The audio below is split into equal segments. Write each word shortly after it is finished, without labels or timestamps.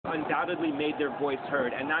undoubtedly made their voice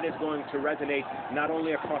heard, and that is going to resonate not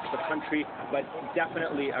only across the country, but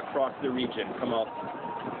definitely across the region. Kamal.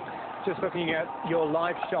 Just looking at your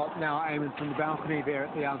live shot now, Ayman, from the balcony there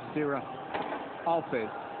at the Al Jazeera office.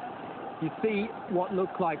 You see what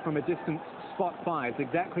look like from a distance spot fires.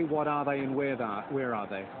 Exactly what are they and where are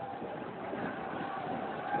they?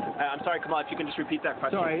 I'm sorry, Kamal, if you can just repeat that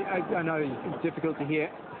question. Sorry, I know it's difficult to hear.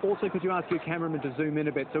 Also, could you ask your cameraman to zoom in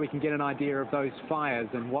a bit so we can get an idea of those fires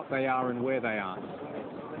and what they are and where they are?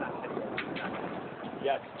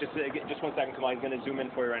 Yes, just 1 second, Kamal. He's going to zoom in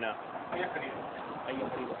for you right now.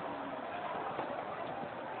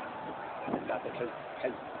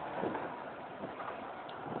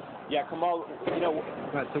 Yeah, Kamal, you know,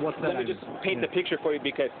 right, so what's that? let me just paint the picture for you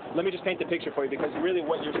because really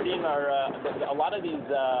what you're seeing are a lot of these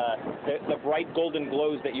the bright golden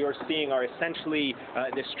glows that you're seeing are essentially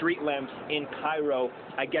the street lamps in Cairo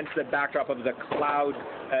against the backdrop of the cloud,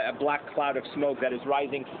 a black cloud of smoke that is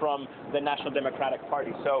rising from the National Democratic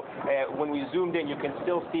Party. So when we zoomed in, you can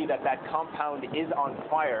still see that compound is on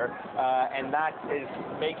fire, and that is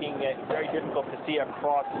making it very difficult to see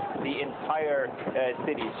across the entire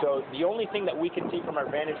city. So the only thing that we can see from our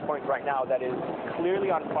vantage point right now that is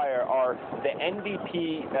clearly on fire are the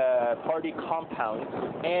NDP party compound,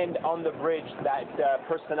 and on the bridge that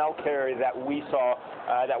personnel carrier that we saw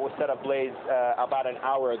that was set ablaze about an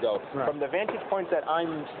hour ago. Right. From the vantage point that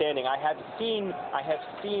I'm standing, I have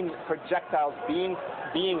seen projectiles being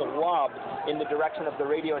lobbed in the direction of the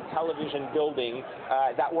radio and television building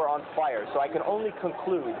that were on fire. So I can only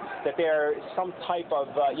conclude that they're some type of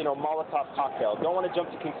Molotov cocktail. Don't want to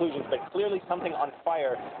jump to conclusions, but clearly something on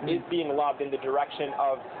fire is being lobbed in the direction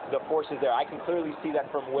of the forces there. I can clearly see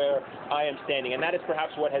that from where I am standing, and that is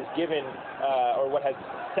perhaps what has given or what has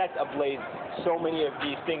set ablaze so many of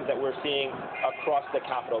these things that we're seeing across the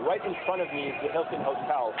capital. Right in front of me is the Hilton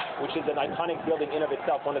Hotel, which is an iconic building in of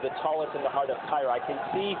itself, one of the tallest in the heart of Cairo. I can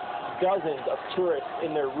see dozens of tourists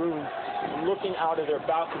in their rooms looking out of their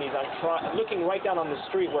balconies, looking right down on the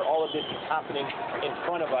street where all of this is happening in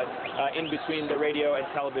front of us, in between the radio and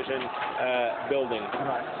television building.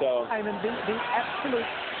 Right. So, I mean, the absolute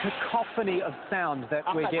cacophony of sound that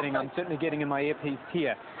we're getting, I'm certainly getting in my earpiece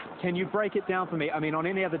here. Can you break it down for me? I mean, on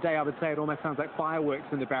any other day, I would say it almost sounds like fireworks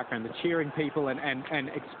in the background, the cheering people and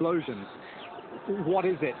explosions. What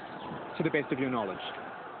is it, to the best of your knowledge?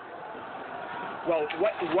 Well,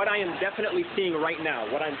 what I am definitely seeing right now,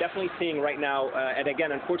 and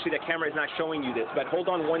again, unfortunately, the camera is not showing you this, but hold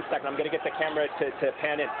on 1 second. I'm going to get the camera to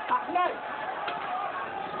pan it.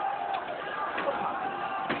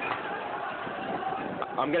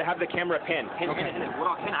 I'm going to have the camera pan.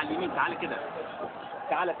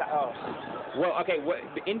 Well, okay.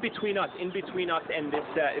 In between us and this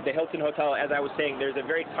the Hilton Hotel, as I was saying, there's a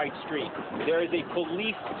very tight street. There is a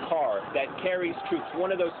police car that carries troops,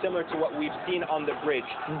 one of those similar to what we've seen on the bridge.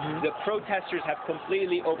 The protesters have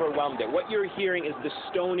completely overwhelmed it. What you're hearing is the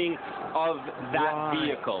stoning of that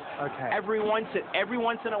vehicle. Okay. Every once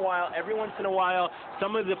in a while,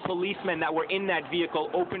 some of the policemen that were in that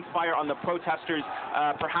vehicle opened fire on the protesters,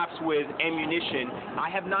 perhaps with ammunition. I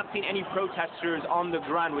have not seen any protesters on the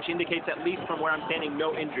ground, which indicates, at least from where I'm standing,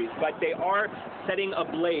 no injuries. But they are setting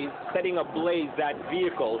ablaze that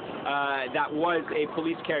vehicle that was a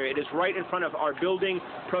police carrier. It is right in front of our building.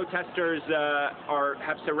 Protesters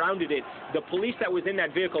have surrounded it. The police that was in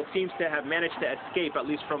that vehicle seems to have managed to escape, at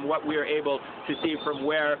least from what we are able to see from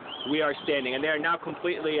where we are standing. And they are now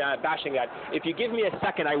completely bashing that. If you give me a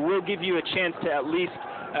second, I will give you a chance to at least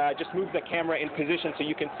just move the camera in position so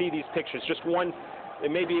you can see these pictures. Just one. It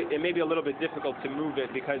may be a little bit difficult to move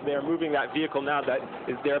it because they are moving that vehicle now that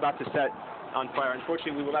they're about to set on fire.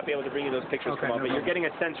 Unfortunately, we will not be able to bring you those pictures, okay, but you're getting a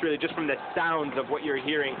sense really just from the sounds of what you're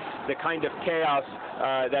hearing, the kind of chaos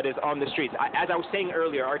that is on the streets. As I was saying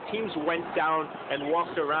earlier, our teams went down and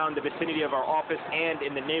walked around the vicinity of our office and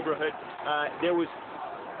in the neighborhood.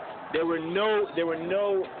 There were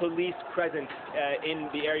no police presence in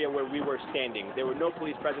the area where we were standing. There were no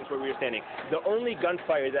police presence where we were standing. The only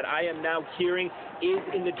gunfire that I am now hearing is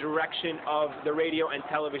in the direction of the radio and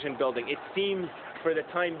television building. It seems, for the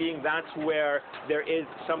time being, that's where there is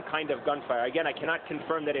some kind of gunfire. Again, I cannot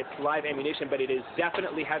confirm that it's live ammunition, but it is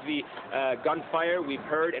definitely heavy gunfire. We've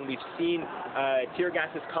heard and we've seen tear gas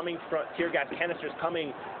canisters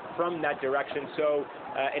coming from that direction, so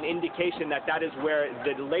an indication that is where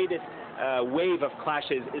the latest wave of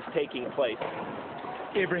clashes is taking place.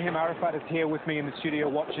 Ibrahim Arafat is here with me in the studio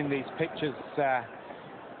watching these pictures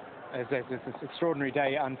as this extraordinary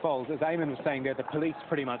day unfolds. As Ayman was saying there, the police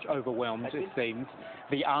pretty much overwhelmed, it seems.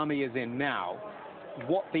 The army is in now.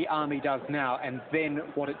 what the army does now and then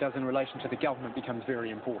what it does in relation to the government becomes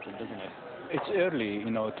very important, isn't it? It's early,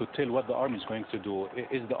 to tell what the army is going to do.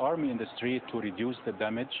 Is the army in the street to reduce the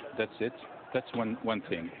damage? That's it. That's one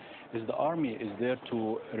thing. Is the army there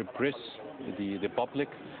to repress the public?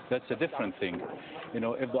 That's a different thing.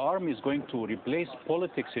 If the army is going to replace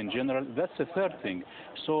politics in general, that's a third thing.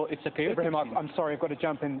 So it's a chaotic thing. I'm sorry, I've got to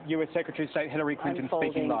jump in. U.S. Secretary of State Hillary Clinton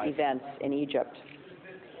speaking live. Events in Egypt.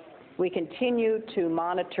 We continue to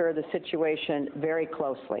monitor the situation very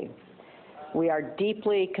closely. We are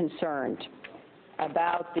deeply concerned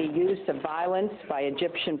about the use of violence by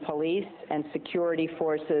Egyptian police and security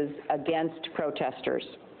forces against protesters.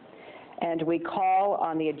 And we call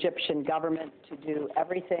on the Egyptian government to do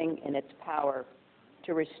everything in its power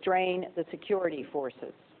to restrain the security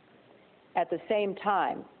forces. At the same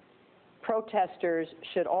time, protesters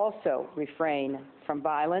should also refrain from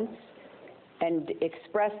violence and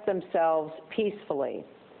express themselves peacefully.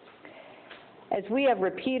 As we have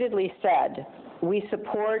repeatedly said, we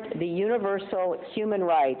support the universal human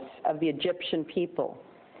rights of the Egyptian people,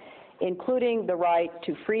 including the right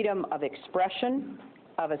to freedom of expression,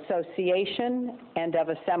 of association, and of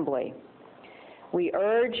assembly. We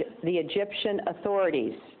urge the Egyptian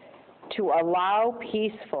authorities to allow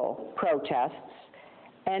peaceful protests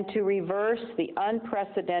and to reverse the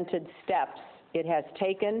unprecedented steps it has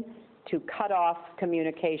taken to cut off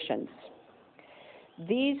communications.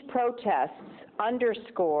 These protests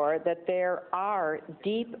underscore that there are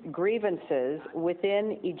deep grievances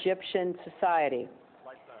within Egyptian society,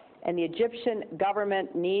 and the Egyptian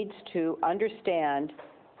government needs to understand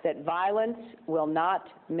that violence will not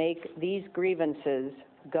make these grievances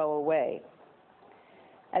go away.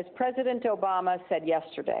 As President Obama said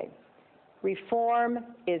yesterday, reform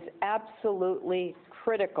is absolutely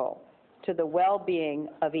critical to the well-being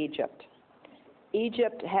of Egypt.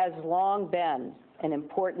 Egypt has long been an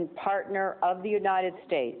important partner of the United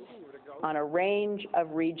States on a range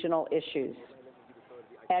of regional issues.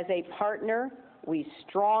 As a partner, we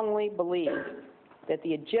strongly believe that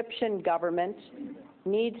the Egyptian government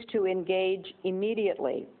needs to engage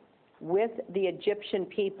immediately with the Egyptian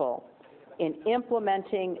people in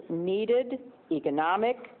implementing needed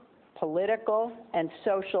economic, political, and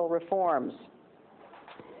social reforms.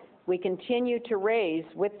 We continue to raise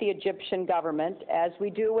with the Egyptian government, as we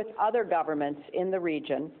do with other governments in the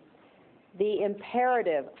region, the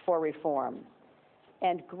imperative for reform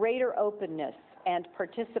and greater openness and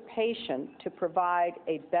participation to provide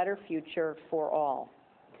a better future for all.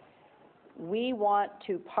 We want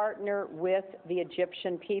to partner with the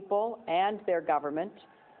Egyptian people and their government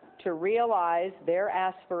to realize their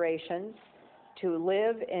aspirations to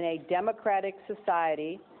live in a democratic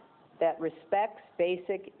society that respects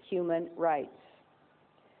basic human rights.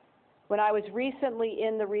 When I was recently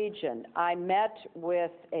in the region, I met with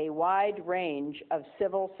a wide range of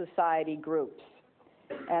civil society groups,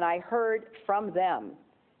 and I heard from them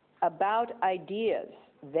about ideas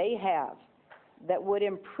they have that would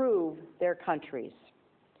improve their countries.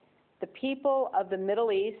 The people of the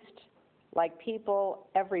Middle East, like people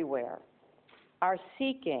everywhere, are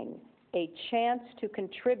seeking a chance to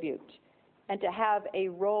contribute and to have a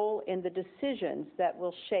role in the decisions that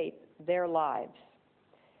will shape their lives.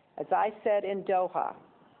 As I said in Doha,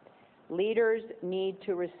 leaders need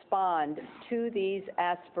to respond to these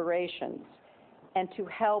aspirations and to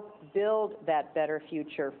help build that better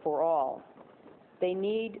future for all. They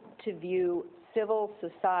need to view civil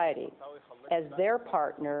society as their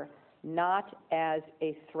partner, not as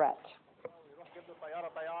a threat.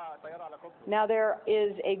 Now, there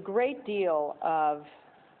is a great deal of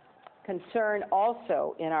concern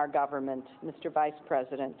also in our government, Mr. Vice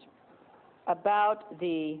President, about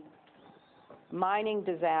the mining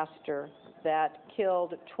disaster that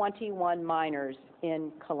killed 21 miners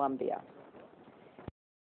in Colombia.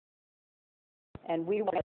 And we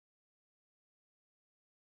want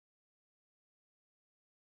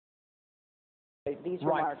these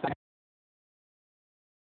remarks.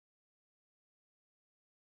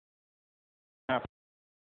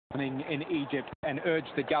 In Egypt and urge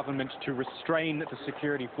the government to restrain the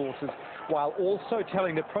security forces while also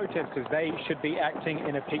telling the protesters they should be acting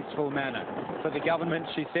in a peaceful manner. For the government,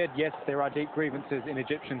 she said, yes, there are deep grievances in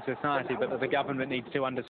Egyptian society, but that the government needs to understand